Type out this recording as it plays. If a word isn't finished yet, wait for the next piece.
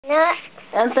No.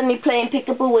 Anthony playing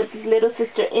pica-boo with his little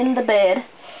sister in the bed.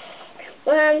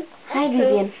 1, Hide,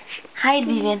 Vivian. Hide,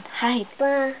 Vivian. Hide.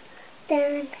 4,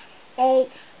 7, 8,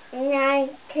 9,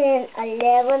 10,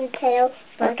 11, 12.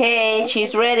 Okay,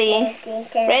 she's ready.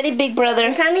 Ready, big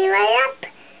brother. Coming right up.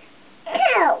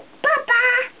 Go,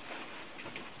 Papa.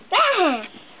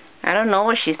 I don't know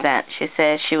where she's at. She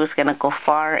said she was going to go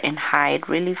far and hide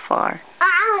really far.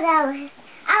 I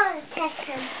was catch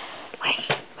him.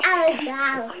 I was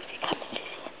down.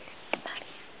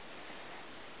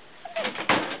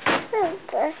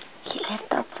 He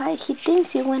left outside. He thinks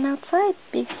you went outside,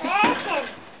 big sister.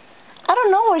 I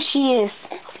don't know where she is.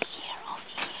 Over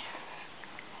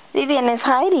here. Vivian is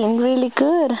hiding really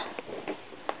good.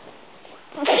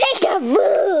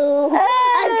 Pica-boo! I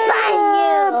found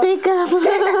you! Pica-boo!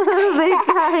 They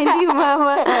found you,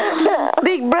 Mama.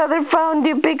 Big brother found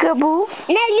you, Pica-boo.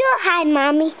 Now you hide,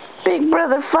 Mommy. Big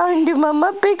brother found you,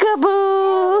 Mama.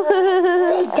 Pica-boo!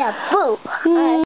 Pica-boo!